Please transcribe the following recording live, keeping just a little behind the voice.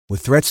With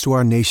threats to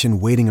our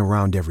nation waiting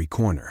around every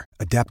corner,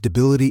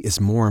 adaptability is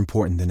more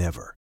important than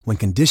ever. When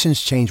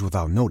conditions change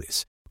without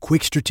notice,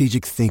 quick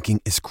strategic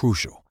thinking is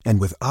crucial.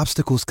 And with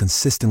obstacles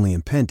consistently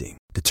impending,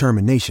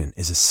 determination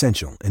is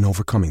essential in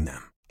overcoming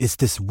them. It's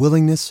this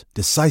willingness,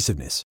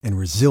 decisiveness, and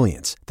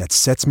resilience that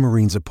sets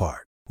Marines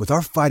apart. With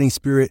our fighting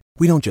spirit,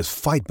 we don't just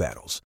fight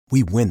battles,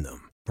 we win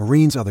them.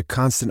 Marines are the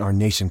constant our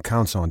nation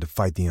counts on to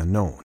fight the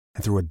unknown.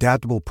 And through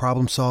adaptable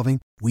problem solving,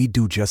 we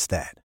do just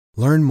that.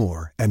 Learn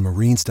more at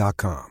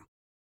marines.com.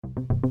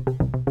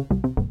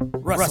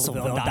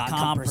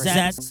 Russellville.com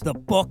presents the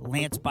book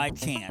Lance by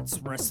Chance,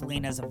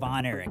 Wrestling as a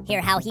Von Erich. Hear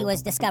how he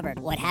was discovered,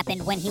 what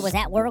happened when he was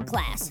at World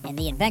Class, and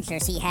the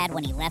adventures he had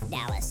when he left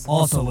Dallas.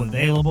 Also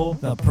available,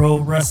 the Pro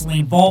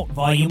Wrestling Vault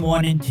Volume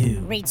 1 and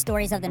 2. Read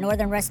stories of the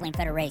Northern Wrestling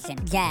Federation,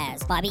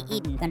 Jazz, Bobby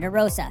Eaton, Thunder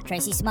Rosa,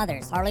 Tracy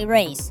Smothers, Harley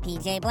Race,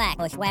 PJ Black,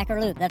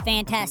 Bushwhacker Luke, The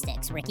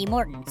Fantastics, Ricky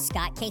Morton,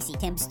 Scott Casey,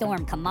 Tim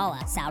Storm,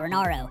 Kamala, Sal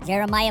Rinauro,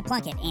 Jeremiah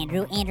Plunkett,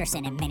 Andrew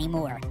Anderson, and many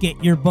more.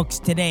 Get your books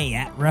today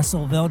at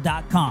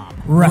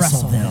Russellville.com.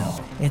 Russellville.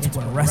 It's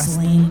where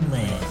wrestling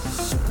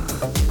lives.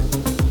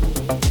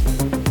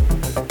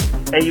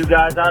 Hey, you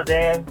guys out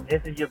there.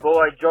 This is your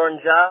boy, Jordan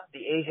Ja, the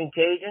Asian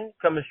Cajun,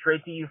 coming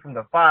straight to you from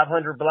the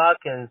 500 block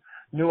in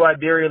New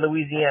Iberia,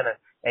 Louisiana.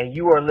 And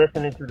you are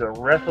listening to the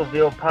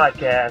Wrestleville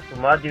podcast with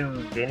my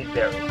dude, Vinny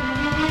Berry.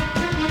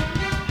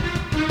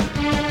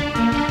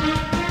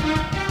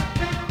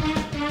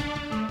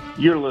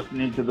 You're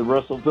listening to the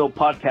Russellville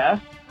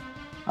podcast.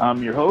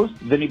 I'm your host,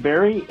 Vinny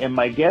Berry, and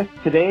my guest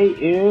today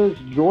is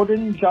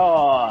Jordan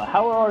Ja.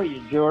 How are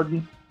you,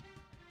 Jordan?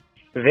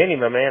 Vinny,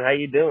 my man, how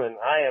you doing?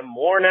 I am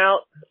worn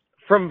out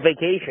from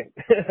vacation.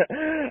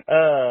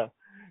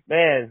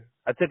 Man,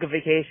 I took a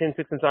vacation,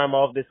 took some time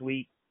off this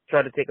week,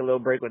 tried to take a little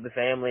break with the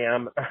family.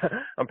 I'm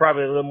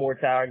probably a little more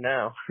tired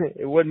now.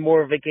 It wasn't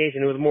more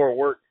vacation, it was more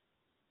work.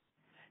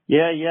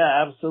 Yeah,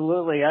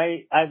 absolutely.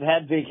 I've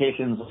had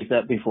vacations like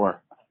that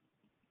before.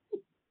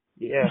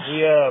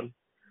 Yeah,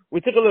 we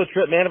took a little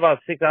trip, man, about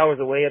 6 hours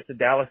away up to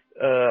Dallas,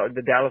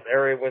 the Dallas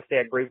area. Went to stay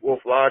at Great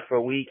Wolf Lodge for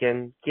a week,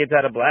 and kids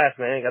had a blast,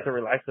 man. Got to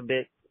relax a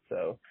bit,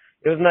 so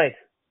it was nice.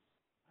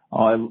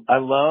 Oh, I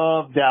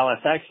love Dallas.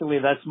 Actually,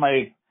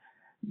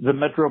 the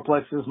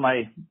Metroplex is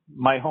my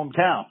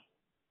hometown.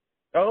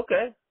 Oh,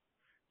 okay.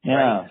 Yeah,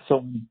 right.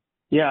 So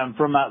yeah, I'm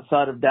from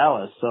outside of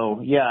Dallas,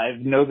 so yeah, I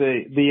know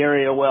the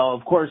area well.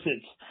 Of course,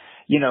 it's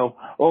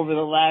over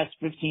the last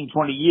 15,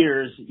 20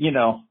 years,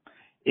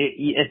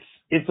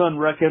 it's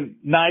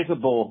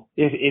unrecognizable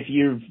if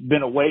you've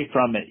been away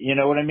from it. You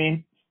know what I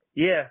mean?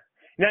 Yeah.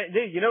 Now,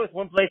 dude, it's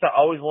one place I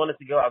always wanted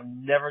to go. I've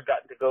never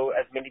gotten to go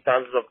as many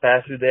times as I've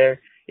passed through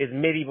there. Is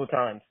Medieval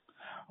Times.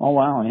 Oh,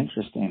 wow.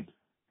 Interesting.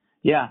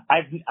 Yeah.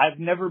 I've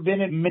never been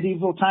in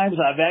Medieval Times.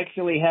 I've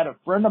actually had a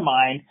friend of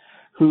mine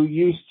who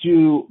used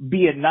to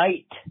be a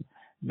knight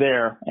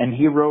there, and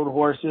he rode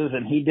horses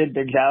and he did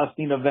the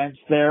jousting events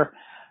there.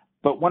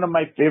 But one of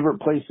my favorite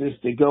places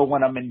to go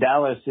when I'm in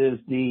Dallas is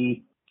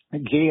the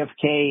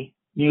JFK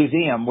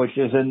Museum, which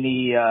is in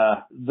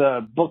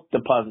the book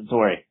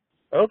depository.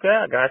 Okay,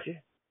 I got you.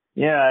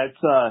 Yeah,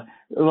 it's a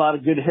lot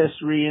of good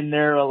history in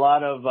there, a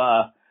lot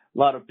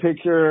of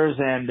pictures,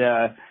 and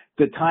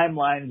the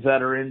timelines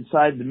that are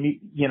inside the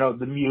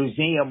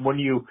museum. When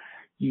you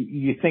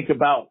think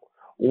about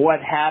what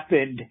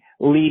happened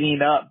leading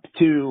up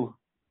to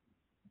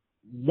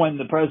when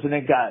the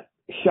president got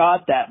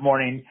shot that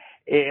morning,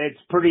 it's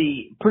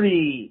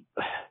pretty.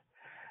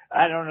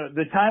 I don't know.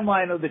 The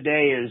timeline of the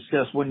day is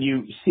just when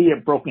you see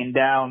it broken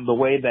down, the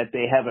way that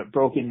they have it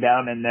broken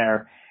down in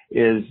there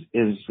is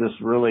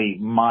just really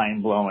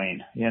mind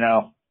blowing,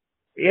 Yeah,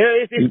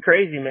 it's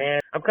crazy, man.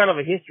 I'm kind of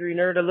a history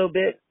nerd a little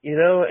bit,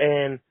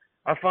 and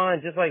I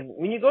find just like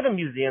when you go to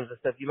museums and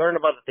stuff, you learn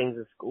about the things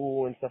in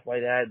school and stuff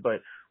like that.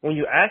 But when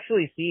you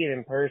actually see it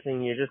in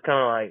person, you're just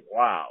kind of like,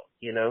 wow,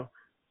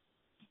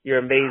 you're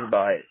amazed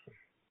by it.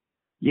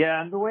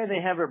 Yeah, and the way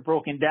they have it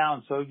broken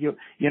down, so you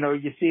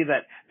see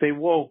that they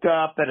woke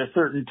up at a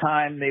certain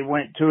time, they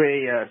went to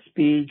a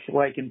speech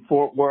like in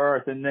Fort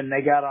Worth, and then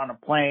they got on a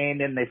plane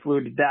and they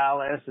flew to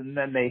Dallas, and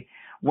then they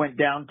went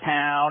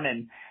downtown,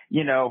 and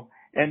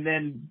and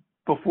then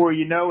before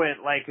you know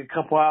it, like a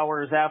couple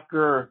hours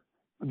after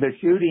the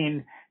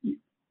shooting,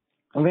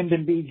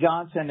 Lyndon B.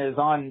 Johnson is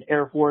on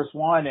Air Force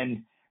One,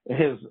 and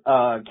his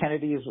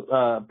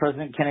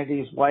President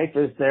Kennedy's wife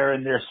is there,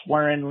 and they're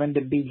swearing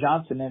Lyndon B.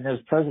 Johnson in as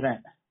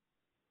president.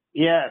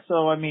 Yeah,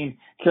 so I mean,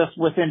 just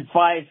within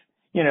 5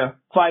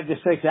 to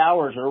 6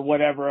 hours or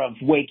whatever of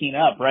waking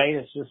up, right?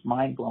 It's just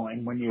mind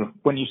blowing when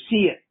you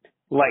see it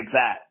like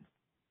that.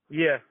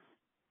 Yeah.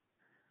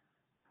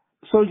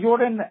 So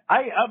Jordan,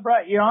 I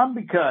brought you on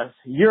because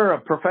you're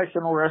a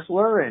professional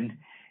wrestler, and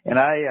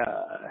I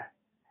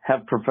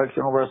have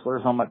professional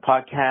wrestlers on my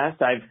podcast.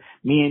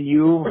 Me and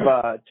you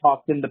have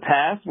talked in the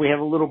past. We have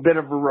a little bit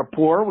of a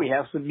rapport. We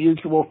have some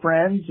mutual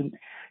friends. And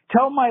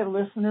tell my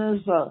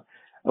listeners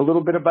a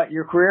little bit about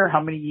your career. How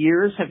many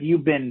years have you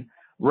been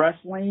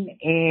wrestling,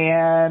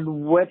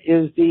 and what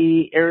is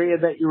the area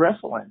that you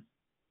wrestle in?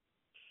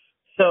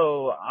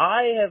 So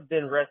I have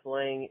been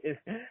wrestling.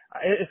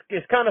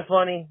 kind of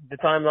funny, the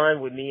timeline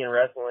with me and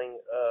wrestling.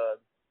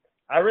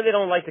 I really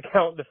don't like to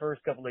count the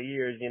first couple of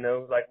years, you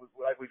know, like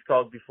we've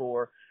talked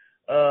before.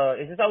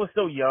 It's just I was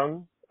so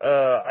young.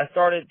 I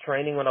started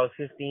training when I was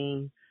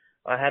 15.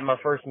 I had my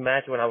first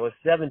match when I was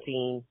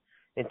 17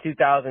 in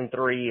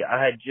 2003.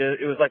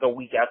 It was like a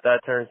week after I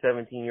turned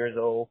 17 years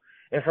old.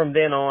 And from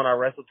then on, I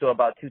wrestled till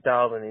about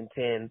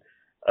 2010.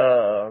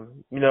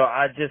 You know,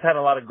 I just had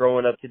a lot of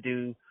growing up to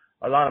do,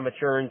 a lot of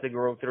maturing to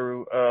grow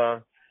through.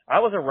 I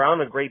was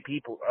around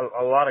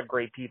a lot of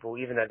great people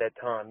even at that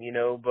time, you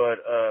know, but,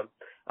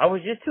 I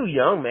was just too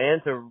young, man,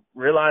 to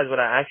realize what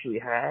I actually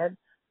had.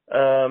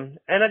 And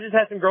I just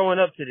had some growing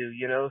up to do,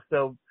 you know,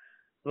 so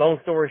long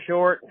story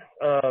short,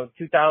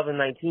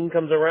 2019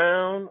 comes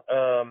around,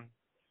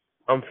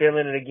 I'm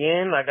feeling it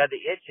again. I got the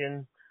itch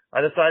and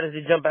I decided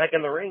to jump back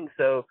in the ring.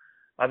 So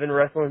I've been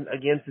wrestling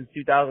again since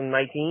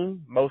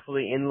 2019,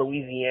 mostly in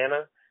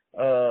Louisiana,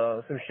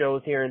 some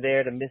shows here and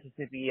there to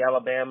Mississippi,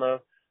 Alabama,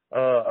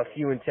 a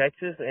few in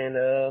Texas,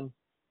 and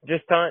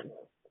just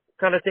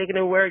kind of taking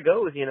it where it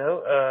goes, you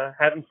know,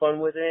 having fun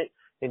with it,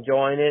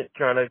 enjoying it,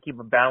 trying to keep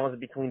a balance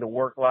between the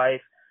work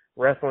life,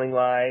 wrestling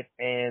life,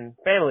 and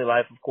family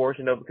life, of course,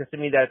 you know, because to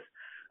me that's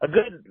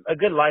a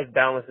good life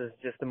balance is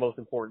just the most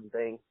important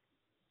thing.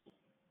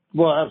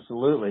 Well,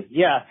 absolutely.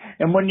 Yeah.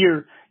 And when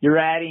you're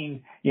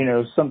adding, you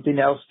know, something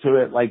else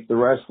to it, like the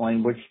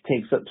wrestling, which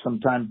takes up some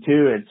time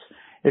too,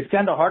 it's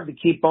kind of hard to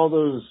keep all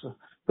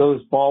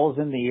those balls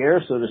in the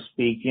air, so to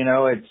speak. You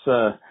know,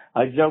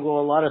 I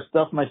juggle a lot of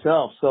stuff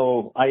myself.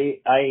 So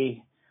I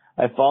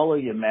follow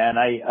you, man.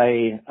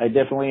 I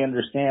definitely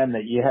understand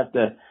that you have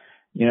to,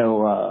 you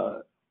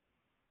know,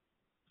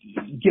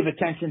 give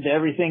attention to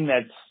everything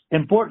that's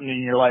important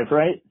in your life,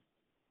 right?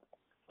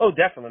 Oh,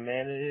 definitely,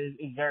 man.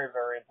 It's very,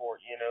 very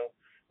important, you know.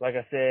 Like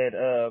I said,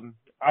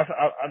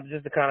 I'm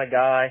just the kind of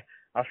guy,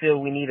 I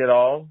feel we need it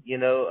all, you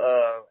know.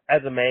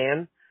 As a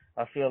man,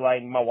 I feel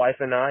like my wife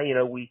and I, you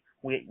know, we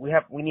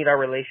need our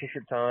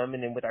relationship time,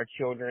 and then with our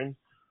children,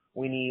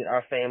 we need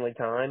our family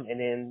time, and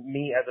then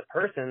me as a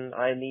person,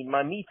 I need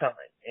my me time,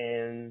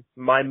 and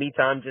my me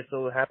time just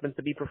so happens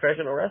to be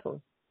professional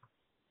wrestling.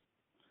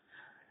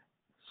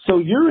 So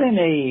you're in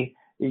a,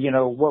 you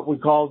know, what we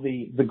call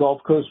the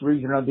Gulf Coast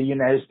region of the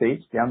United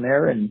States down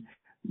there. And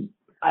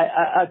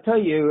I tell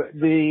you,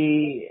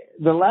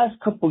 the last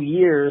couple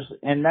years,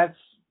 and that's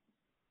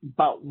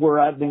about where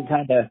I've been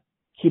kind of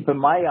keeping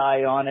my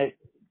eye on it,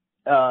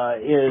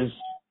 is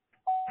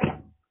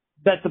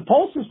that the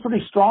pulse is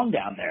pretty strong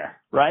down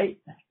there, right?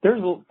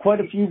 There's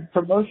quite a few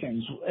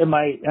promotions. Am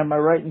I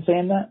right in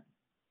saying that?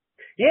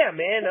 Yeah,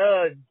 man,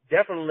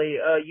 definitely.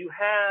 You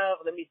have,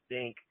 let me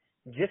think,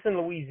 just in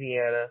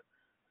Louisiana,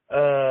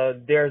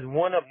 there's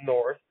one up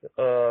north,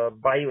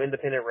 Bayou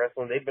Independent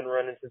Wrestling. They've been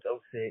running since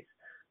 '06.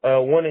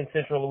 One in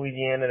central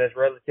Louisiana that's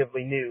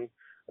relatively new,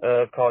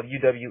 called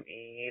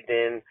UWE.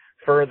 Then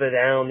further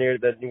down near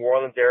the New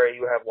Orleans area,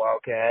 you have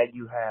Wildcat.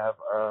 You have,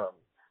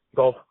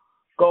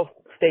 Gulf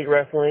State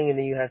Wrestling, and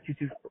then you have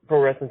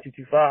Pro Wrestling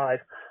 225.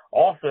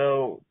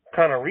 Also,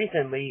 kind of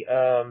recently,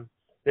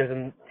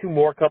 there's two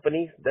more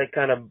companies that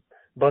kind of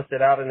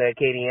busted out in the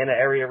Acadiana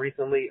area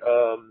recently.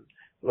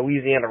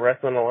 Louisiana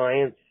Wrestling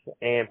Alliance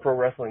and Pro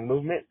Wrestling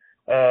Movement.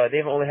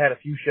 They've only had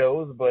a few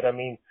shows, but I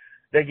mean,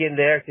 they're getting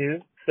there too.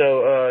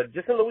 So,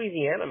 just in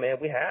Louisiana, man,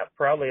 we have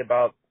probably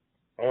about,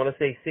 I want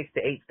to say 6 to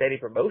 8 steady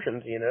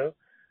promotions, you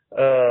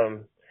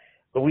know.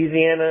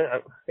 Louisiana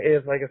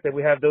is, like I said,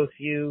 we have those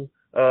few,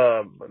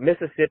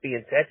 Mississippi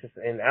and Texas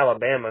and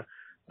Alabama.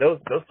 Those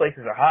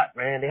places are hot,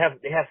 man. They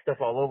have stuff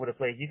all over the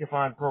place. You can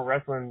find pro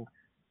wrestling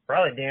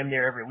probably damn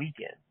near every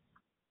weekend.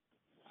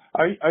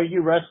 Are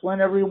you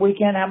wrestling every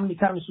weekend? How many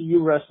times do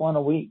you wrestle in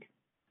a week?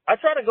 I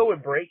try to go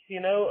with breaks,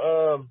 you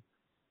know.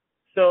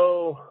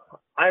 So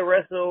I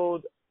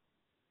wrestled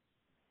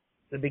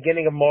the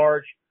beginning of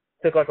March,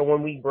 took like a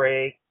 1 week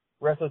break,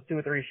 wrestled 2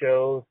 or 3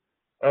 shows,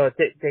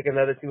 take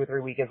another 2 or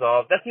 3 weekends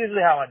off. That's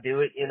usually how I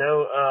do it, you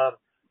know.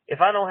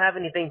 If I don't have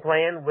anything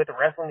planned with the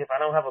wrestling, if I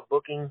don't have a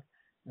booking,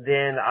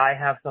 then I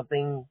have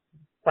something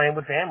planned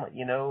with family,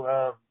 you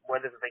know,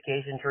 whether it's a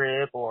vacation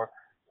trip or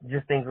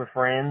just things with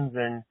friends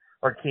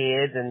or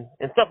kids and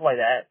stuff like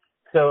that.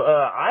 So,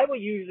 I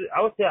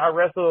would say I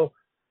wrestle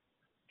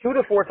 2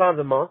 to 4 times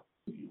a month.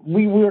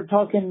 We were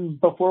talking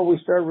before we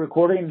started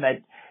recording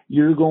that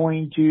you're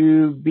going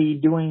to be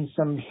doing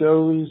some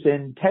shows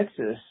in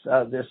Texas,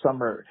 this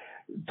summer.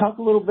 Talk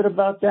a little bit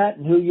about that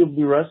and who you'll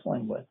be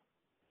wrestling with.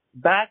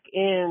 Back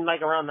in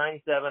like around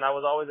 97, I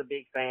was always a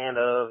big fan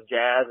of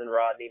Jazz and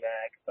Rodney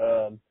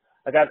Mack.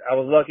 I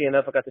was lucky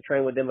enough, I got to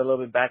train with them a little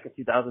bit back in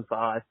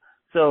 2005.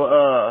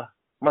 So,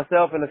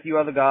 myself and a few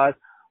other guys,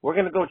 we're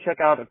going to go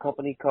check out a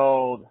company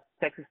called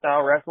Texas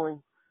Style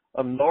Wrestling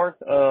up north.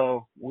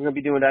 We're going to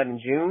be doing that in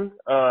June.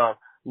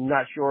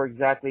 Not sure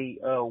exactly,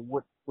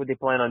 what they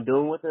plan on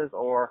doing with us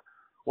or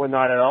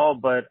not at all,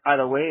 but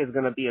either way, it's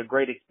going to be a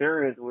great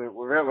experience.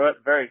 We're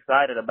very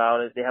excited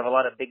about it. They have a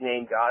lot of big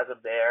name guys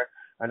up there.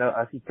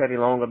 I see Teddy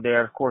Long up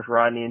there, of course,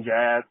 Rodney and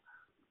Jazz.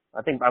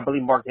 I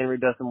believe Mark Henry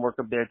does some work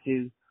up there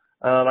too.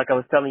 like I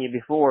was telling you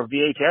before,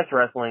 VHS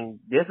wrestling,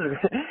 this is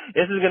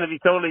this is going to be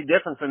totally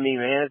different for me,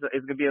 man.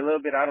 It's going to be a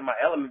little bit out of my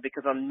element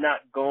because I'm not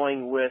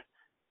going with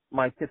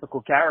my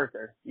typical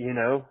character, you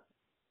know.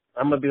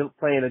 I'm going to be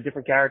playing a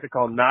different character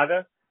called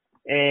Naga,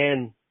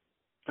 and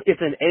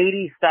it's an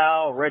 80s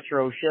style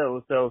retro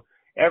show, so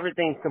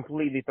everything's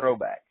completely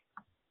throwback.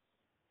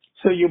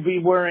 So you'll be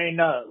wearing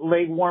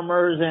leg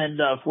warmers and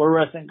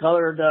fluorescent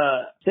colored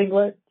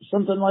singlet,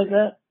 something like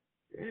that?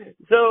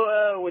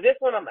 So with this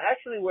one, I'm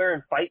actually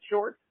wearing fight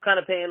shorts, kind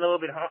of paying a little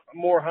bit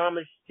more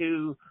homage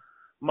to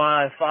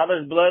my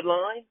father's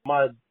bloodline.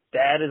 My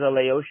dad is a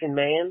Laotian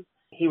man.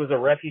 He was a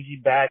refugee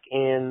back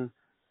in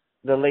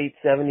the late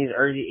 70s,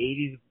 early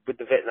 80s with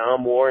the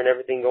Vietnam War and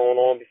everything going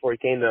on before he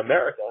came to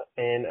America.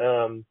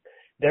 And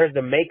there's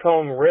the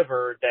Mekong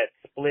River that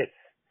splits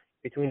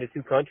between the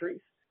two countries.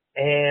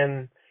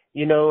 And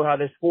you know how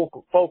there's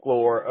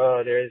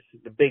folklore, there's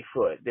the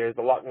Bigfoot, there's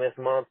the Loch Ness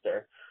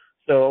Monster.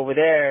 So over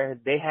there,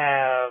 they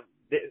have,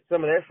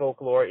 some of their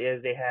folklore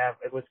is they have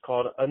what's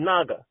called a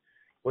Naga,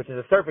 which is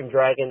a serpent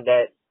dragon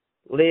that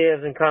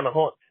lives and kind of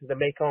haunts the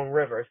Mekong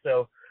River.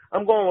 So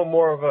I'm going with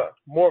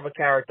more of a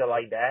character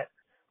like that,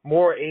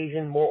 more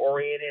Asian, more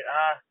oriented.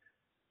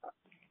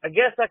 I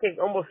guess I could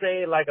almost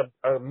say like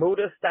a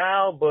Muda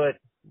style, but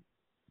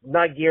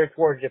not geared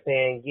towards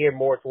Japan, geared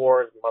more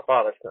towards my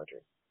father's country.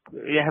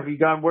 Yeah, have you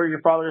gone where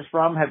your father's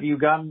from? Have you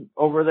gone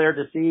over there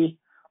to see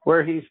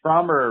where he's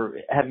from, or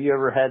have you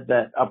ever had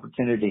that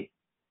opportunity?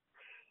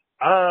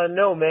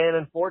 No, man.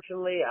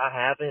 Unfortunately, I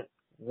haven't.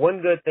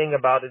 One good thing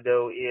about it,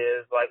 though,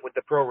 is like with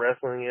the pro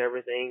wrestling and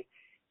everything,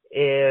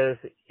 is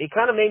it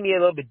kind of made me a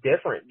little bit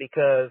different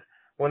because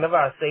whenever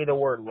I say the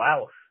word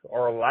Laos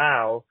or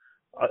Lao,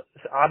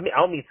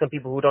 I'll meet some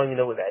people who don't even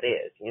know what that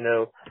is, you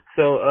know.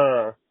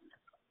 So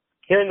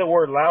hearing the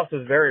word Laos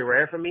is very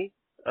rare for me.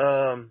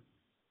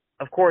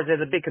 Of course, there's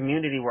a big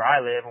community where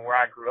I live and where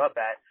I grew up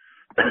at.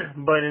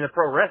 But in the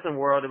pro wrestling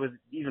world, it was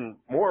even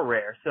more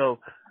rare. So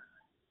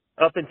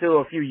up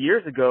until a few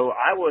years ago,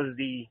 I was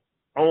the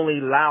only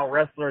Lao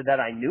wrestler that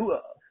I knew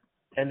of.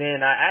 And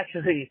then I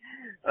actually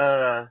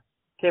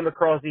came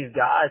across these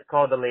guys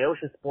called the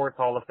Laotian Sports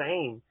Hall of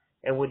Fame.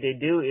 And what they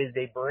do is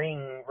they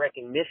bring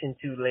recognition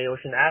to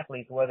Laotian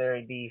athletes, whether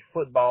it be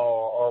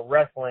football or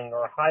wrestling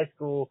or high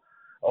school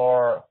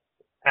or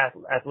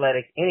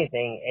athletics,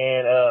 anything.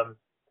 And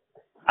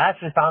I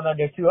actually found out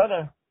there are two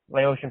other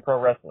Laotian pro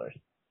wrestlers.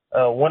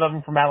 One of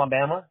them from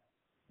Alabama.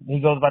 He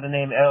goes by the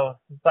name El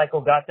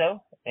Psycho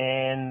Gato.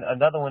 And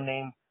another one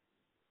named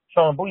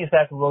Sean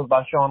Buyasak, who goes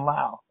by Sean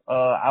Lau,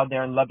 out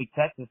there in Lubbock,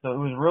 Texas. So it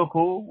was real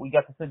cool. We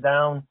got to sit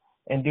down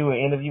and do an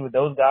interview with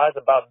those guys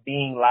about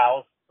being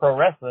Laos pro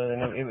wrestlers,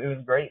 and it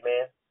was great,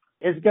 man.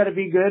 It's got to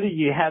be good.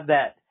 You have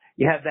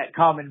that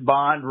common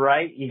bond,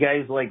 right? You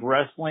guys like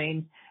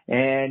wrestling,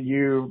 and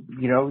you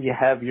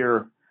have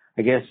your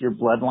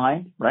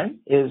bloodline, right?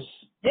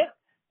 Yeah.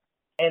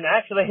 And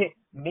actually,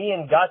 me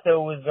and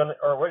Gato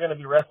we're gonna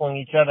be wrestling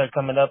each other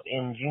coming up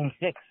in June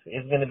 6th.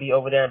 It's gonna be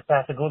over there in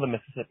Pascagoula,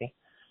 Mississippi.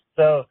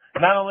 So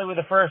not only we're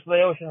the first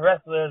Laotian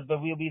wrestlers,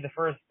 but we'll be the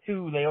first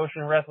two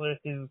Laotian wrestlers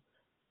to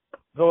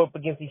go up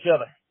against each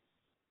other.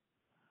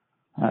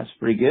 That's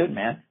pretty good,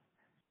 man.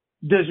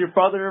 Does your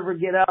father ever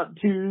get out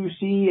to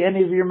see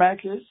any of your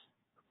matches?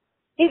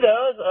 He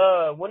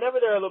does. Whenever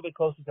they're a little bit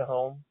closer to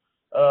home.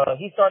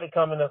 He started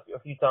coming a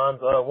few times.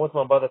 Once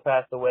my brother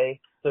passed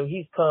away, so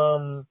he's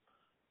come.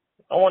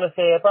 I want to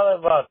say probably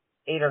about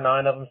 8 or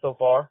 9 of them so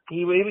far.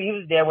 He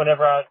was there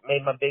whenever I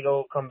made my big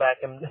old comeback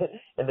and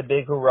the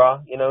big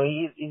hoorah. You know,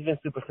 he's been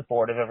super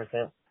supportive ever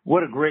since.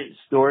 What a great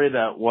story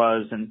that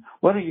was. And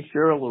why don't you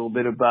share a little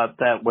bit about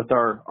that with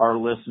our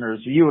listeners?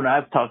 You and I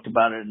have talked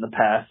about it in the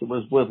past. It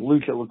was with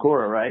Lucha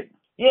Lacura, right?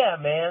 Yeah,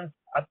 man.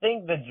 I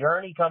think the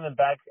journey coming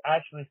back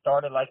actually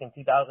started like in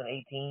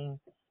 2018.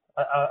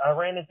 I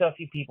ran into a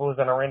few people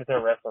and I ran into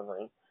a wrestling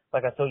ring,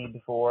 like I told you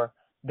before.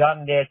 Got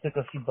in there, took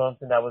a few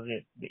bumps, and that was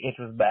it. The itch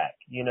was back,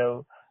 you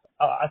know.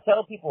 I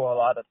tell people a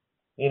lot of,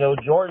 you know,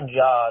 Jordan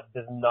Jod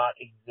does not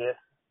exist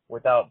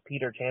without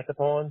Peter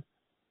Chantapon,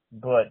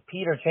 but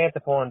Peter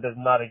Chantapon does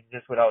not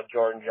exist without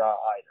Jordan Jod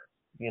either.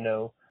 You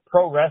know,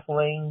 pro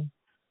wrestling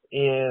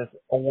is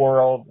a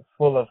world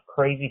full of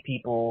crazy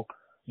people,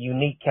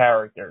 unique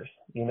characters.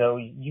 You know,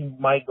 you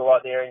might go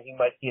out there and you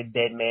might see a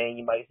dead man,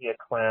 you might see a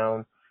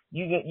clown.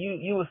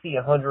 You will see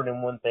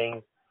 101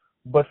 things,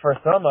 but for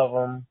some of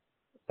them,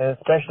 and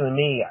especially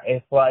me,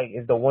 it's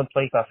the one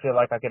place I feel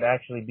like I could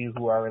actually be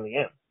who I really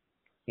am,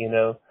 you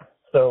know.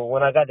 So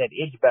when I got that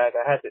itch back,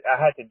 I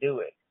had to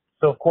do it.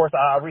 So of course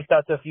I reached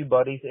out to a few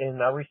buddies,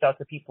 and I reached out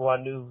to people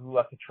I knew who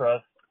I could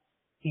trust,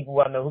 people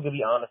I know who could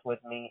be honest with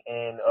me.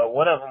 And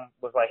one of them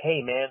was like,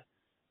 "Hey man,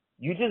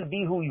 you just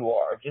be who you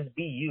are, just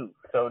be you."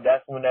 So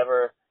that's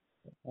whenever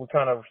we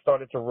kind of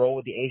started to roll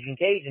with the Asian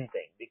Cajun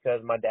thing,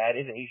 because my dad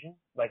is Asian,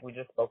 like we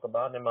just spoke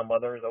about, and my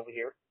mother is over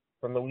here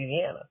from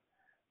Louisiana.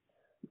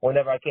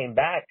 Whenever I came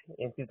back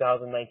in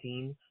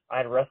 2019, I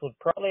had wrestled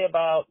probably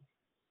about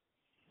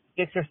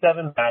 6 or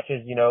 7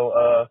 matches, you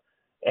know,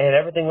 and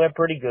everything went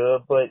pretty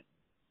good. But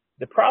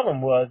The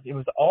problem was it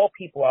was all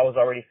people I was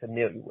already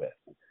familiar with.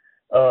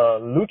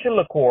 Lucha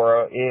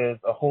Lacora is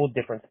a whole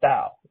different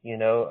style,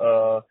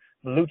 the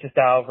lucha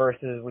style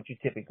versus what you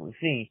typically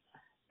see.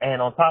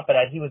 And on top of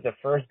that, he was the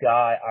first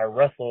guy I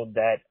wrestled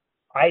that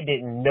I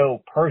didn't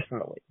know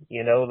personally,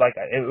 he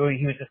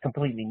was just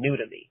completely new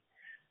to me.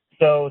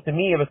 So to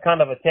me, it was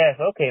kind of a test.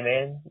 Okay,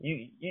 man,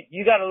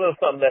 you got a little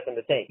something left in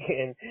the tank,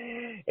 and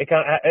it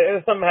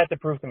was something I had to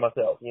prove to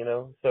myself,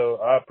 So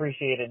I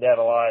appreciated that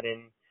a lot,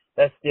 and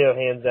that's still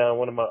hands down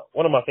one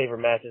of my favorite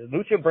matches.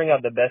 Lucha bring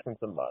out the best in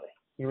somebody.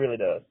 He really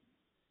does.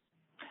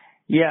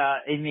 Yeah,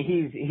 and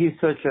he's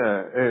such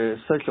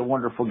a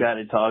wonderful guy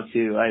to talk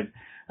to.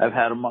 I've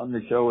had him on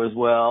the show as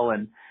well,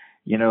 and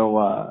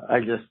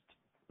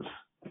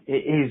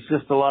he's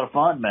just a lot of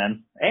fun,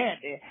 man.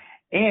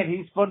 And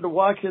he's fun to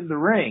watch in the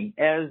ring,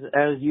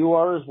 as you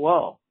are as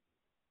well.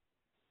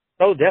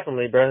 Oh,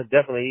 definitely, bro.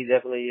 Definitely. He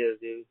definitely is,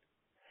 dude.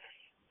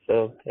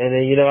 So, and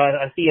then,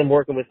 I see him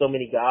working with so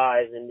many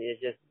guys, and it's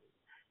just,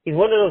 he's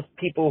one of those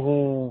people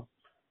who,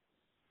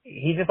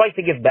 he just likes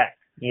to give back,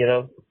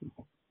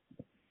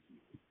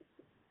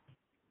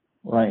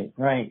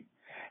 Right.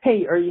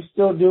 Hey, are you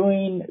still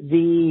doing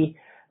the,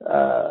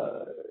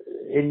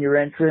 in your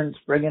entrance,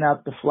 bringing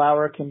out the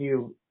flower? Can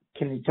you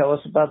tell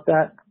us about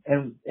that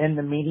and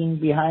the meaning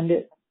behind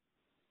it?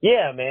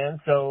 Yeah, man.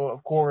 So,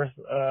 of course,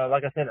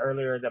 like I said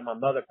earlier that my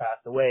mother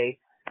passed away.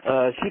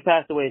 She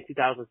passed away in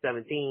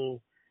 2017,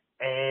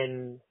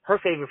 and her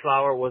favorite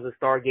flower was a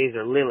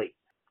Stargazer lily.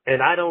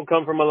 And I don't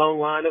come from a long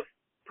line of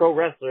pro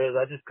wrestlers.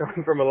 I just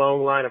come from a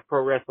long line of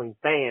pro wrestling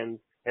fans.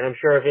 And I'm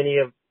sure if any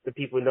of the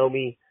people who know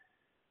me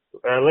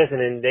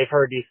listening, they've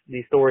heard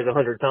these stories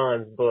 100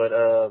 times. But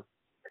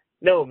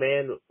no,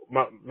 man,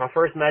 my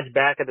first match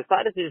back, I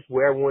decided to just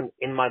wear one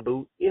in my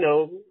boot,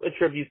 a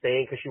tribute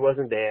thing because she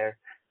wasn't there.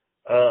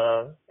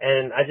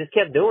 And I just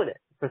kept doing it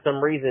for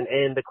some reason.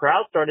 And the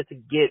crowd started to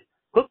get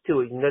hooked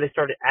to it. They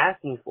started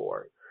asking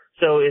for it.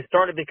 So it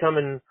started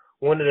becoming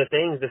one of the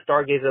things. The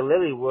Stargazer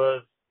lily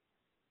was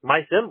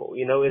my symbol.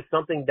 It's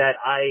something that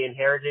I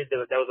inherited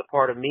that was a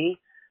part of me.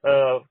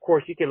 Of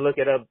course, you can look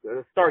it up.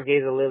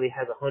 Stargazer lily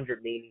has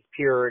 100 meanings: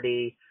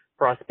 purity,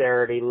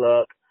 prosperity,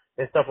 luck,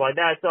 and stuff like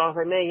that. So I was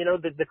like, man,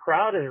 the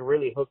crowd is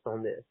really hooked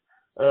on this.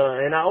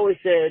 And I always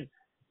said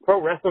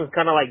pro wrestling is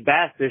kind of like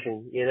bass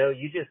fishing.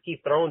 You just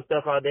keep throwing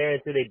stuff out there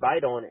until they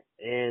bite on it.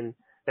 And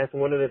that's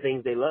one of the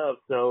things they love.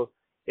 So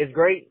it's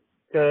great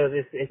because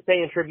it's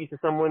paying tribute to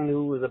someone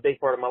who was a big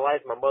part of my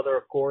life, my mother,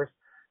 of course,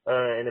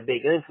 and a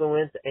big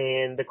influence.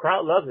 And the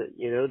crowd loves it.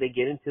 They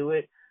get into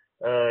it.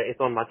 It's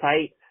on my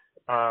tights.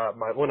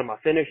 One of my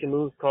finishing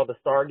moves called the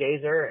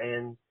Stargazer,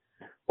 and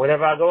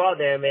whenever I go out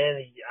there, man,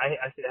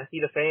 I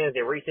see the fans,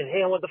 they're reaching,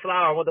 hey, I want the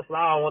flower, I want the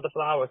flower, I want the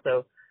flower.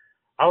 So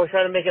I always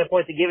try to make it a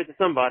point to give it to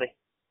somebody.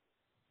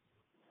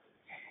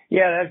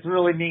 Yeah, that's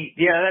really neat.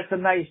 Yeah, it's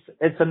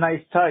a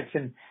nice touch.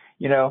 And,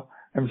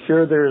 I'm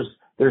sure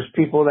there's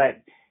people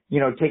that,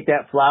 take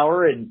that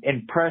flower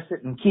and press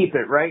it and keep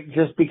it, right?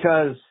 Just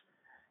because,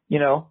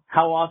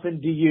 how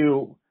often do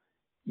you,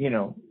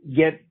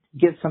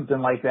 get something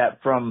like that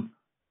from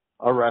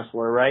a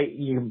wrestler, right?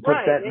 You can put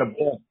that in a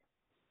bowl.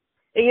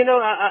 And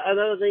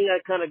another thing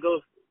that kind of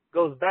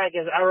goes back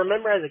is I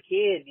remember as a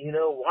kid,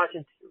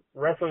 watching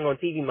wrestling on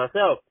TV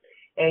myself,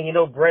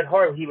 and Bret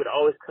Hart, he would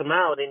always come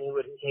out and he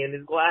would hand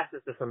his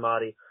glasses to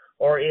somebody,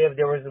 or if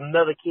there was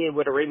another kid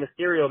with a Rey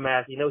Mysterio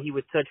mask, he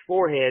would touch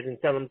foreheads and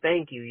tell them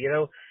thank you.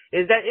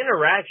 It's that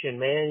interaction,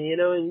 man.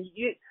 And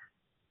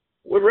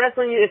with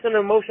wrestling, it's an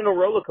emotional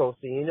roller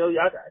coaster.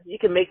 You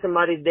can make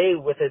somebody's day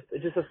with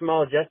just a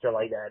small gesture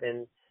like that,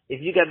 and if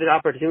you got the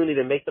opportunity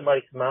to make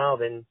somebody smile,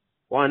 then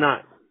why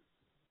not?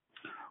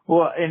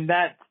 Well, and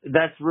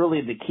that's really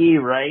the key,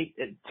 right,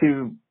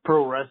 to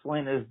pro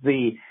wrestling is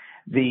the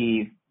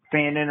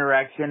fan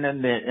interaction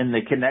and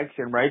the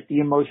connection, right? The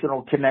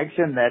emotional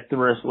connection that the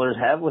wrestlers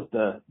have with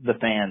the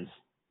fans.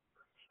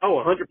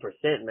 Oh,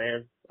 100%,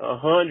 man.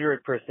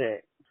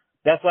 100%.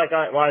 That's like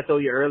why I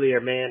told you earlier,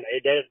 man.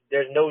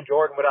 There's no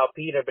Jordan without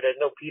Peter, but there's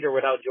no Peter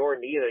without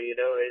Jordan either.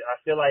 I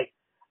feel like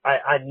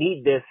I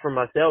need this for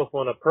myself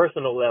on a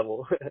personal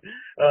level.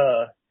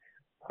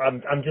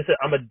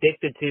 I'm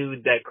addicted to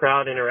that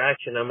crowd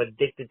interaction. I'm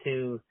addicted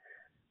to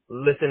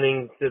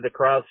listening to the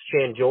crowd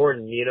chant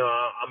Jordan.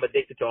 I'm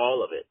addicted to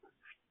all of it.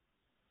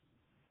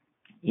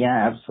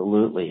 Yeah,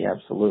 absolutely.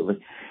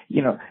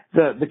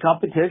 The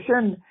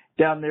competition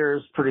down there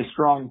is pretty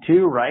strong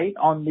too, right?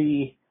 On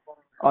the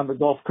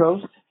Gulf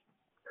Coast.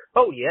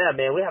 Oh yeah,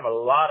 man, we have a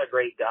lot of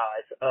great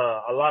guys.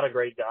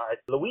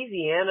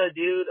 Louisiana,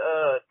 dude,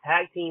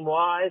 tag team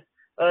wise,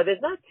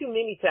 there's not too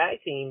many tag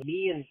teams.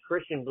 Me and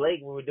Christian Blake,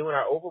 we were doing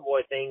our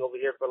Overboy thing over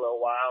here for a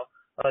little while.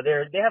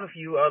 They have a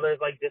few others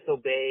like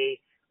Disobey,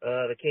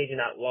 the Cajun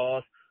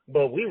Outlaws,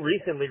 but we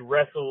recently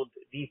wrestled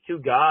these two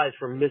guys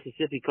from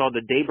Mississippi called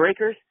the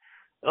Daybreakers.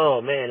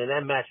 Oh man, and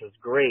that match was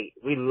great.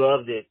 We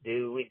loved it,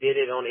 dude. We did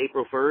it on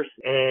April 1st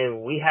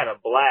and we had a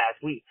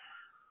blast. We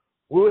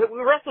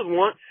wrestled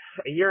once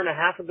a year and a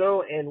half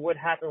ago, and what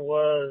happened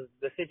was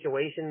the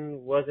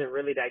situation wasn't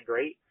really that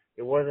great.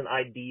 It wasn't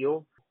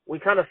ideal. we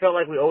kind of felt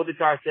like we owed it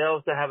to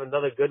ourselves to have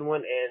another good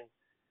one, and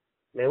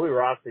man, we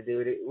rocked it,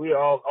 dude. We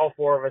all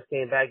four of us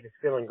came back just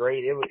feeling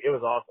great. It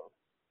was awesome.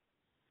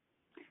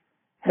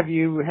 Have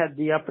you had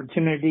the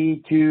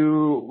opportunity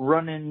to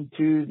run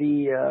into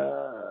the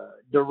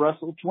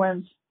Russell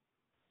twins?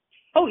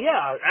 Oh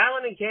yeah,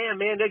 Alan and Cam,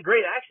 man, they're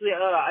great. Actually,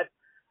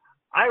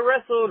 I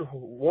wrestled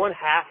one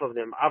half of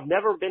them. I've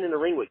never been in the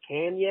ring with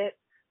Cam yet,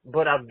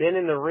 but I've been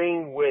in the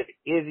ring with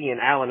Izzy and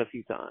Alan a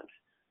few times.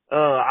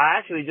 I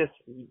actually just,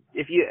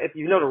 if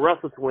you know the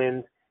Russell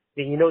twins,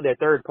 then you know their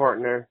third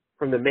partner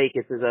from the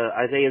Makers is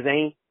Isaiah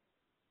Zane.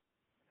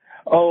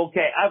 Oh,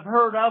 okay, I've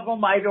heard of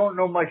them. I don't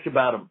know much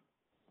about them.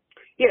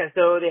 Yeah,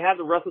 so they have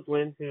the Russell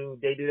twins who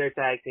they do their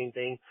tag team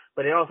thing,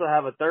 but they also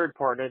have a third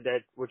partner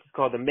which is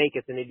called the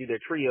Makers, and they do their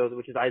trios,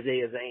 which is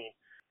Isaiah Zane.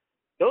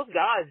 Those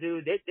guys,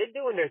 dude, they're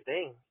doing their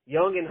thing.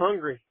 Young and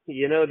hungry.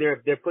 You know,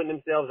 they're putting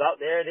themselves out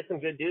there. They're some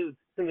good dudes.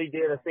 Somebody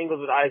did a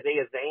singles with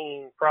Isaiah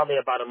Zane probably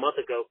about a month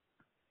ago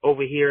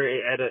over here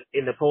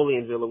in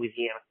Napoleonville,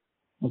 Louisiana.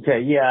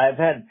 Okay, yeah,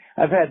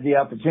 I've had the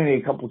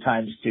opportunity a couple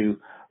times to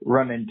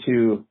run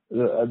into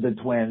the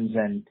twins,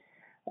 and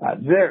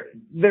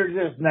they're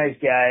just nice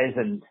guys,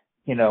 and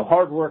you know,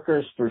 hard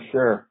workers for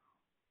sure.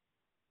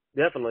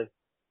 Definitely.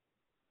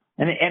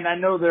 And I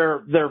know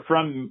they're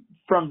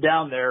from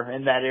down there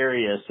in that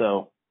area,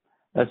 so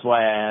that's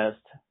why I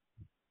asked.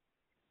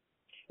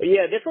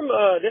 Yeah, they're from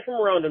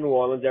around the New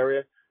Orleans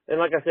area, and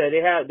like I said,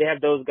 they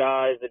have those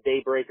guys, the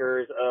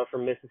Daybreakers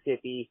from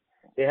Mississippi.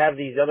 They have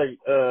these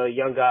other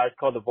young guys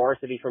called the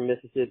Varsity from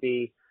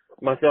Mississippi.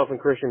 Myself and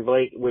Christian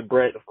Blake with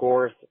Brett, of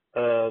course.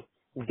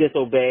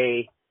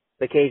 Disobey,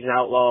 the Cajun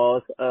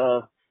Outlaws.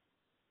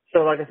 So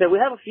like I said, we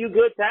have a few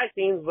good tag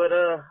teams, but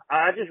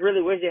I just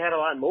really wish they had a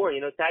lot more. You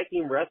know, tag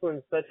team wrestling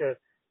is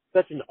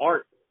such an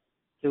art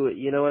to it.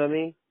 You know what I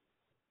mean?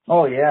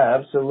 Oh yeah,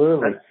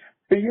 absolutely.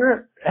 But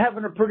you're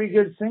having a pretty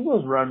good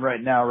singles run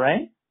right now,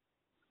 right?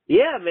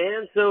 Yeah,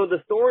 man. So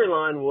the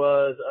storyline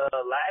was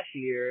last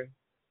year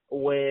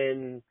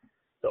when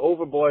the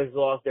Overboys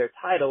lost their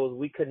titles,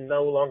 we could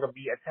no longer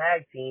be a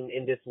tag team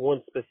in this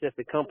one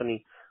specific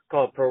company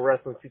called Pro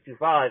Wrestling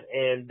 225,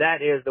 and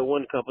that is the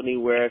one company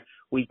where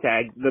we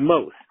tag the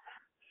most.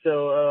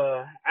 So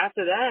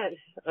after that,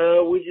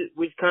 we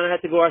just kind of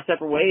had to go our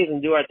separate ways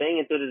and do our thing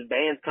until this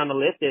band's kind of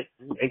lifted.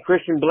 And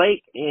Christian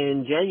Blake,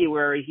 in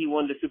January, he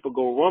won the Super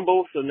Gold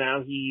Rumble, so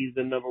now he's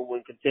the number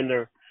one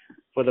contender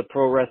for the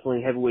Pro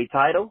Wrestling Heavyweight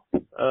title,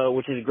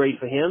 which is great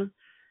for him.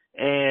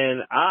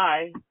 And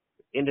I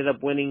ended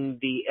up winning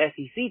the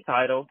SEC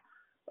title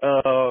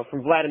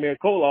from Vladimir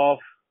Koloff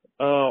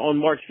on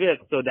March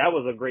 5th. So that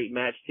was a great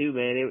match too,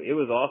 man. It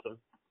was awesome.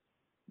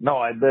 No,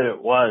 I bet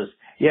it was.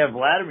 Yeah,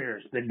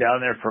 Vladimir's been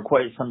down there for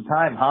quite some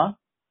time, huh?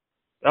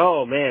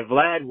 Oh man,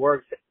 Vlad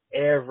works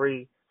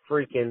every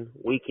freaking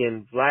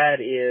weekend. Vlad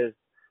is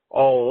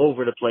all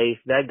over the place.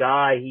 That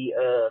guy,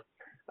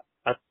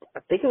 I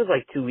think it was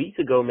like 2 weeks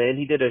ago, man.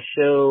 He did a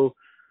show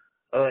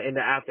in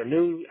the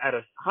afternoon at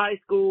a high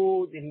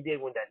school. Then he did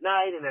one that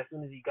night, and as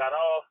soon as he got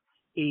off,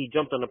 he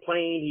jumped on a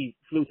plane. He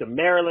flew to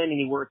Maryland, and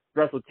he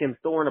wrestled Tim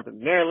Storm up in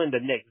Maryland the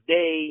next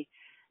day.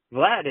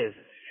 Vlad is,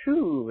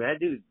 that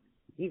dude,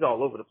 he's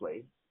all over the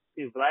place.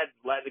 Dude,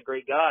 Vlad's a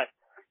great guy.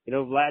 You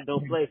know, Vlad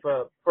don't play.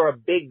 For a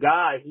big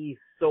guy, he's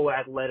so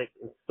athletic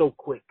and so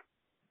quick.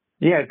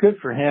 Yeah, good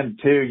for him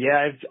too.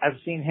 Yeah, I've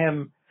seen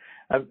him.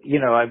 Of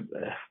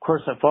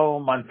course I follow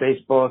him on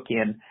Facebook,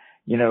 and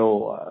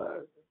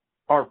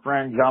our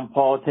friend John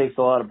Paul takes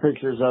a lot of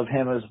pictures of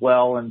him as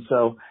well, and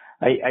so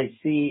I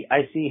see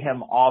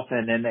him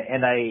often,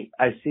 and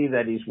I see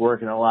that he's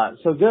working a lot.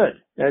 So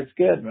good. That's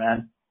good,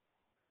 man.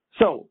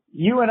 So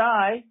you and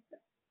I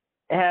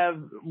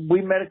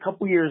we met a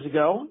couple years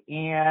ago,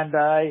 and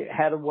I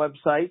had a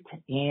website,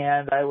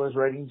 and I was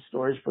writing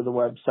stories for the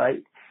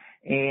website.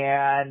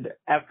 And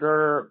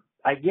after,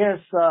 I guess,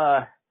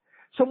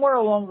 somewhere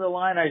along the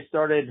line, I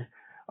started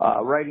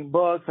writing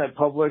books. I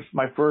published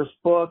my first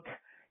book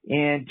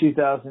in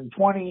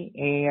 2020,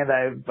 and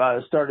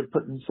I've started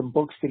putting some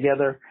books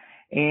together.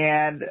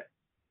 And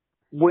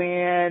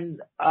when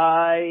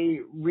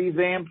I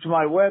revamped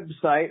my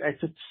website, I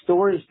took the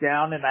stories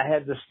down, and I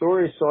had the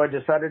stories, so I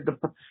decided to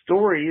put the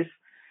stories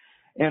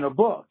in a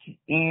book.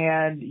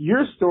 And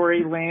your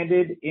story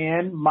landed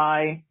in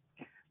my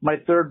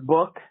third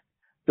book,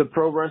 The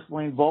Pro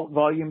Wrestling Vault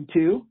Volume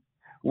 2,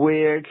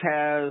 which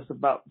has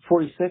about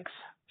 46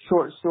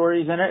 short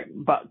stories in it,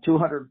 about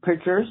 200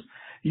 pictures.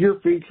 You're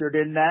featured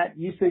in that.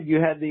 You said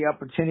you had the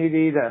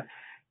opportunity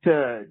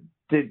to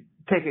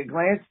take a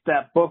glance at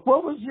that book.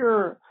 What was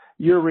your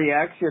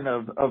reaction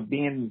of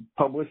being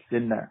published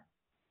in there?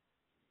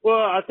 Well,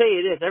 I'll tell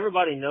you this.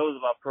 Everybody knows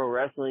about pro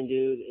wrestling,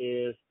 dude,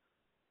 is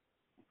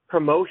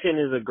promotion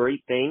is a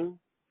great thing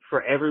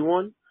for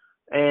everyone.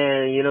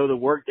 And, the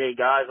work that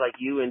guys like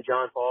you and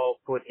John Paul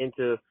put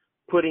into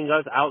putting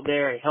us out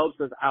there, it helps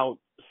us out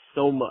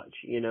so much,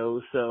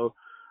 So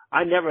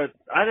I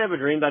never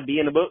dreamed I'd be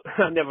in a book.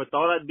 I never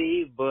thought I'd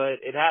be,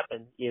 but it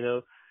happened,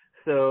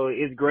 So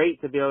it's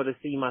great to be able to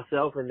see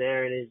myself in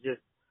there, and it's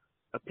just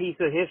a piece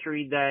of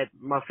history that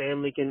my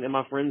family can and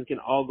my friends can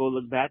all go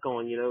look back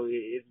on. You know,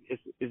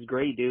 it's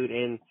great, dude.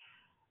 And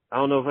I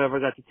don't know if I ever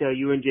got to tell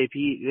you and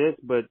JP this,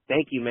 but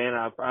thank you, man.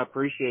 I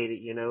appreciate it.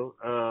 You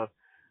know,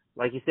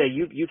 like you said,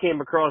 you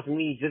came across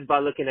me just by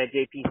looking at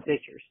JP's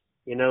pictures.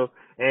 You know,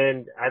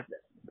 and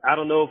I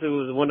don't know if it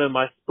was one of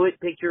my split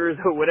pictures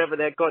or whatever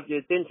that caught your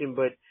attention,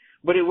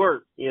 but it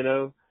worked. You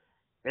know,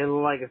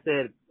 and like I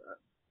said,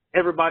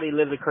 everybody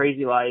lives a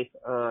crazy life.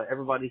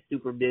 Everybody's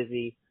super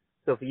busy.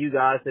 So for you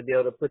guys to be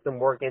able to put some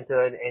work into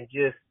it and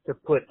just to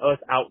put us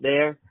out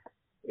there,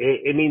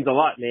 it means a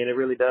lot, man. It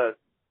really does.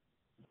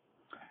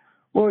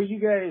 Well, you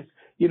guys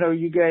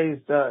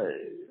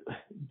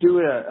do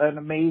an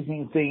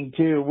amazing thing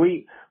too.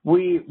 We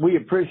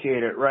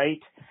appreciate it,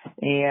 right?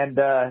 And,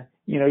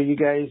 you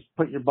guys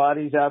put your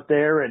bodies out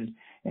there and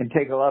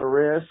take a lot of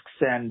risks,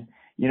 and,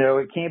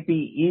 it can't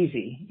be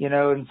easy,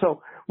 and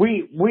so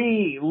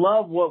we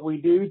love what we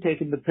do,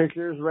 taking the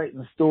pictures, writing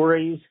the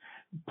stories,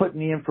 putting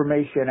the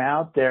information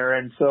out there.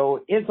 And so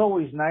it's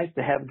always nice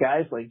to have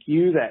guys like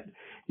you that,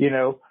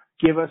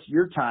 give us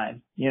your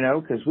time,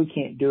 because we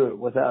can't do it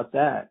without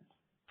that,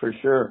 for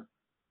sure.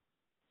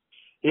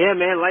 Yeah,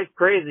 man, life's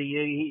crazy.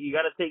 You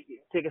got to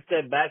take a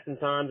step back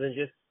sometimes and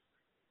just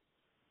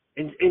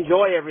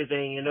enjoy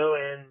everything, and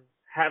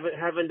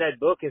having that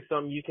book is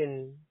something you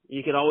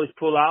can always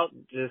pull out,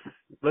 just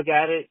look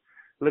at it,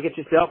 look at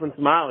yourself and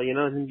smile,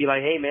 and be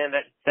like, hey, man,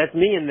 that's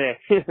me in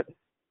there.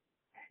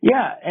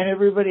 Yeah, and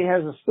everybody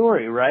has a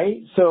story,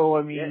 right? So,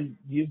 I mean,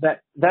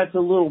 that's a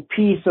little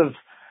piece of,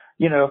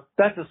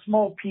 that's a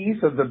small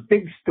piece of the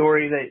big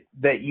story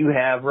that you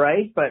have,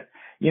 right? But,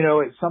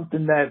 it's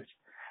something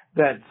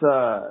that's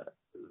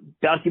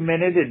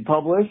documented and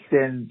published,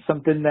 and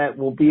something that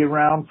will be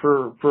around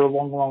for a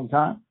long, long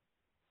time.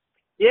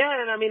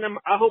 Yeah, and I mean,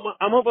 I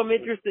hope I'm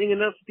interesting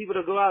enough for people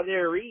to go out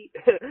there and read.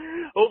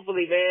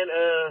 Hopefully, man.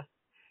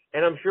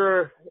 And I'm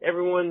sure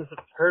everyone's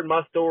heard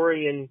my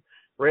story and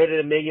read it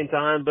a million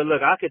times. But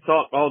look, I could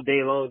talk all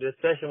day long,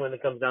 especially when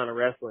it comes down to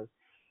wrestling.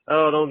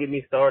 Oh, don't get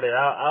me started.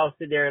 I'll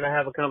sit there and I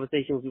have a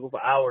conversation with people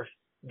for hours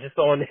just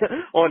on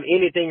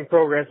anything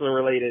pro wrestling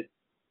related.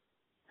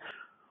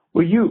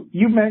 Well, you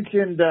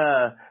mentioned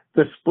the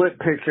split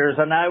pictures,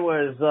 and I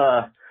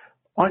was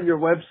on your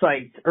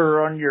website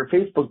or on your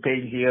Facebook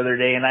page the other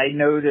day, and I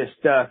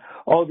noticed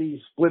all these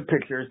split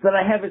pictures that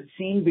I haven't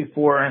seen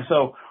before. And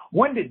so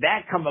when did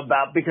that come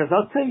about? Because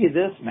I'll tell you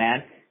this,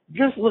 man,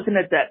 just looking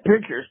at that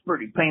picture is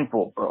pretty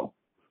painful, bro.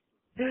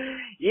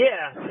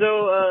 Yeah.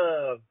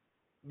 So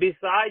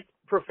besides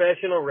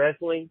professional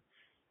wrestling,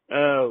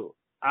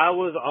 I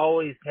was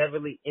always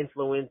heavily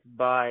influenced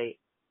by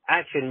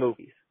action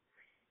movies.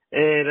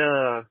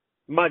 And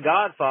my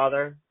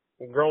godfather,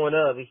 growing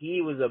up,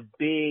 he was a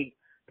big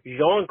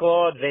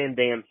Jean-Claude Van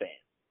Damme fan.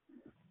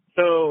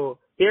 So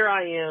here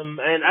I am,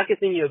 and I can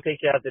send you a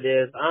picture after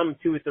this. I'm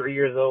 2 or 3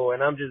 years old,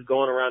 and I'm just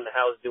going around the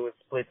house doing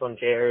splits on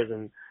chairs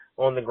and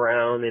on the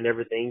ground and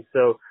everything.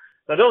 So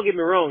don't get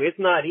me wrong, it's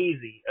not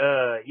easy.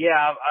 It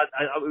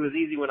was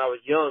easy when I was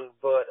young,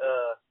 but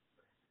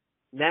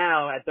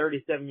now at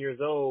 37 years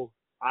old,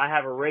 I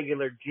have a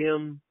regular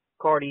gym,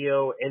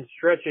 cardio, and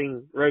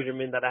stretching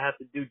regimen that I have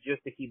to do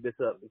just to keep this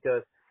up,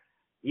 because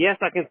yes,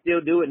 I can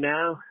still do it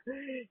now.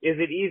 Is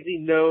it easy?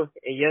 No.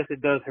 And yes,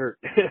 it does hurt.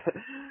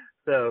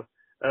 So,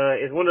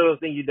 it's one of those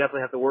things you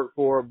definitely have to work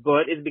for,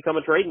 but it's become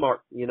a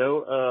trademark,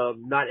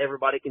 not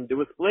everybody can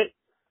do a split.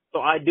 So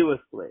I do a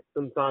split.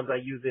 Sometimes I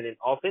use it in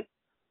offense.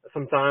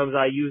 Sometimes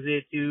I use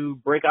it to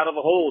break out of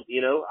a hold,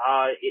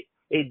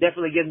 it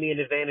definitely gives me an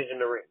advantage in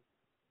the ring,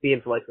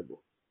 being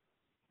flexible.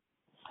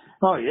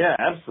 Oh yeah,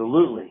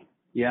 absolutely.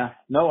 Yeah.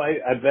 No,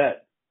 I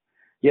bet.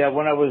 Yeah.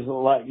 When I was a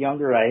lot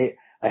younger, I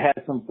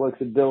had some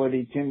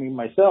flexibility to me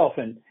myself.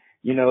 And,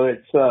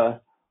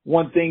 it's,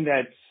 one thing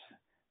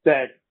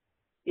that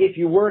if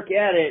you work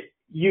at it,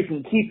 you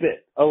can keep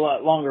it a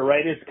lot longer,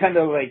 right? It's kind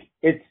of like,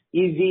 it's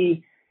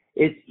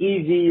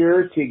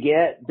easier to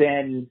get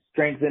than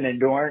strength and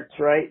endurance,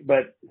 right?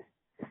 But,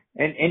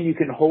 and you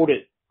can hold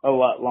it a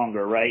lot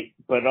longer, right?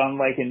 But on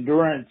like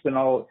endurance and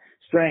all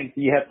strength,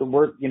 you have to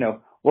work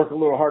a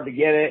little hard to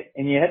get it,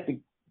 and you have to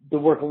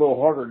work a little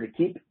harder to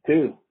keep it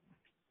too.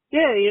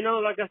 Yeah,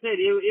 like I said,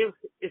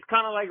 it's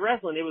kind of like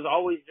wrestling. It was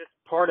always just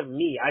part of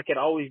me. I could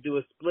always do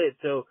a split.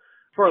 So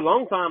for a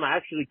long time, I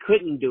actually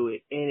couldn't do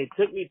it. And it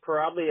took me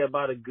probably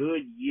about a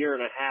good year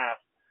and a half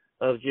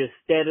of just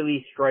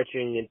steadily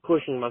stretching and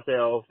pushing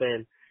myself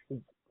and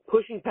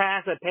pushing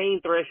past a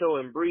pain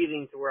threshold and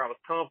breathing to where I was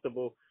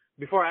comfortable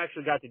before I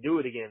actually got to do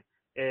it again.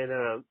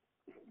 And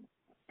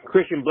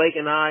Christian Blake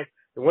and I,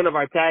 one of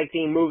our tag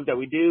team moves that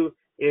we do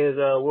is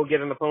we'll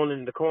get an opponent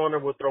in the corner,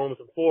 we'll throw him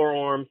some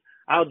forearms,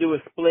 I'll do a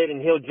split,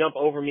 and he'll jump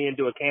over me and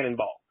do a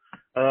cannonball.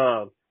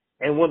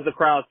 And once the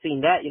crowd's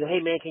seen that, hey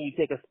man, can you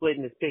take a split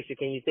in this picture?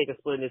 Can you take a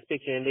split in this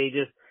picture? And they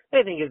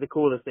think it's the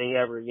coolest thing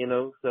ever,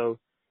 so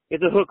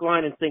it's a hook,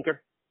 line, and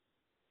sinker.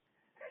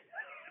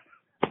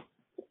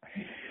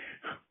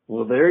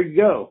 Well, there you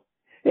go.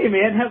 Hey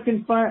man, how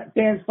can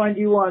fans find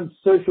you on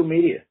social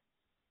media?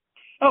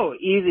 Oh,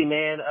 easy,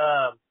 man.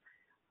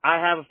 I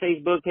have a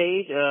Facebook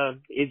page.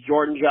 It's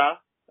Jordan Ja,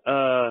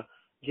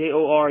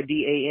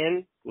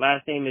 Jordan.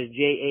 Last name is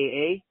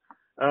Jaa.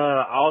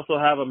 I also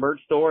have a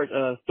merch store,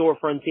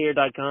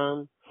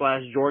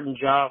 storefrontier.com/Jordan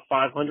Ja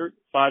 500.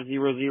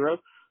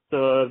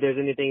 So if there's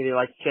anything they'd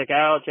like to check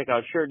out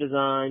shirt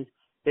designs,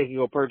 they can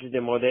go purchase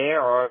them over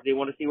there. Or if they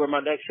want to see where my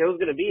next show is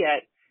going to be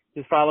at,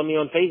 just follow me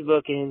on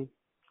Facebook and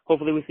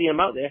hopefully we see them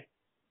out there.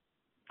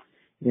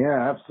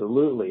 Yeah,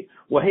 absolutely.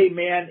 Well, hey,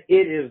 man,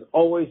 it is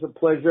always a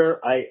pleasure.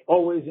 I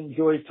always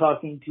enjoy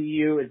talking to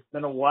you. It's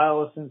been a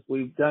while since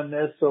we've done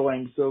this, so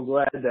I'm so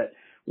glad that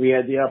we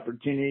had the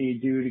opportunity to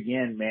do it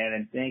again, man.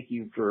 And thank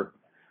you for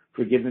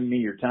giving me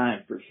your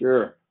time, for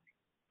sure.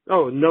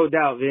 Oh, no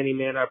doubt, Vinny,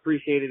 man. I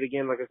appreciate it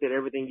again. Like I said,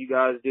 everything you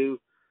guys do,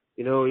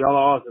 you know, y'all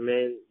are awesome,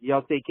 man.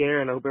 Y'all take care,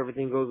 and I hope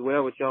everything goes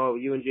well with y'all,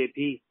 you and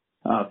JP.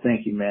 Oh,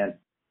 thank you, man.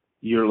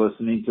 You're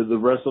listening to the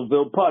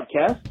WrestleVille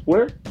podcast,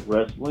 where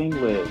wrestling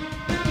lives.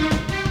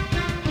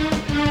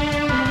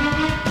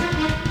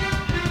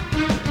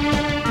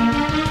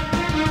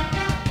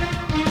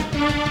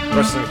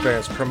 Wrestling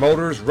fans,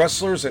 promoters,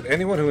 wrestlers, and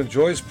anyone who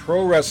enjoys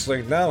pro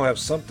wrestling now have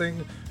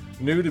something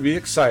new to be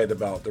excited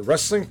about. The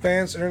Wrestling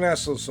Fans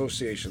International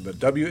Association, the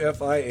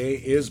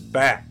WFIA, is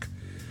back.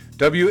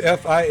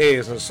 WFIA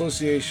is an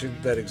association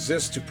that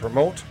exists to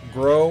promote,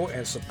 grow,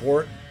 and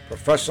support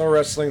professional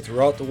wrestling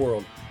throughout the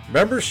world.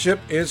 Membership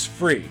is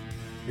free.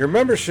 Your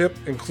membership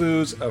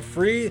includes a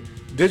free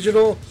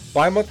digital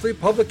bi-monthly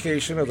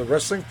publication of the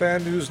Wrestling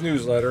Fan News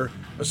newsletter,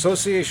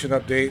 association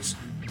updates,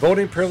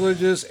 voting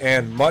privileges,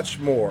 and much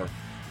more.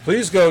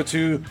 Please go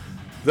to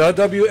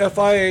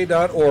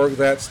thewfia.org,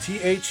 that's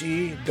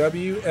THEWFIA.org,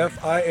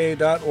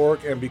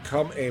 and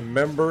become a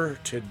member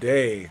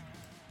today.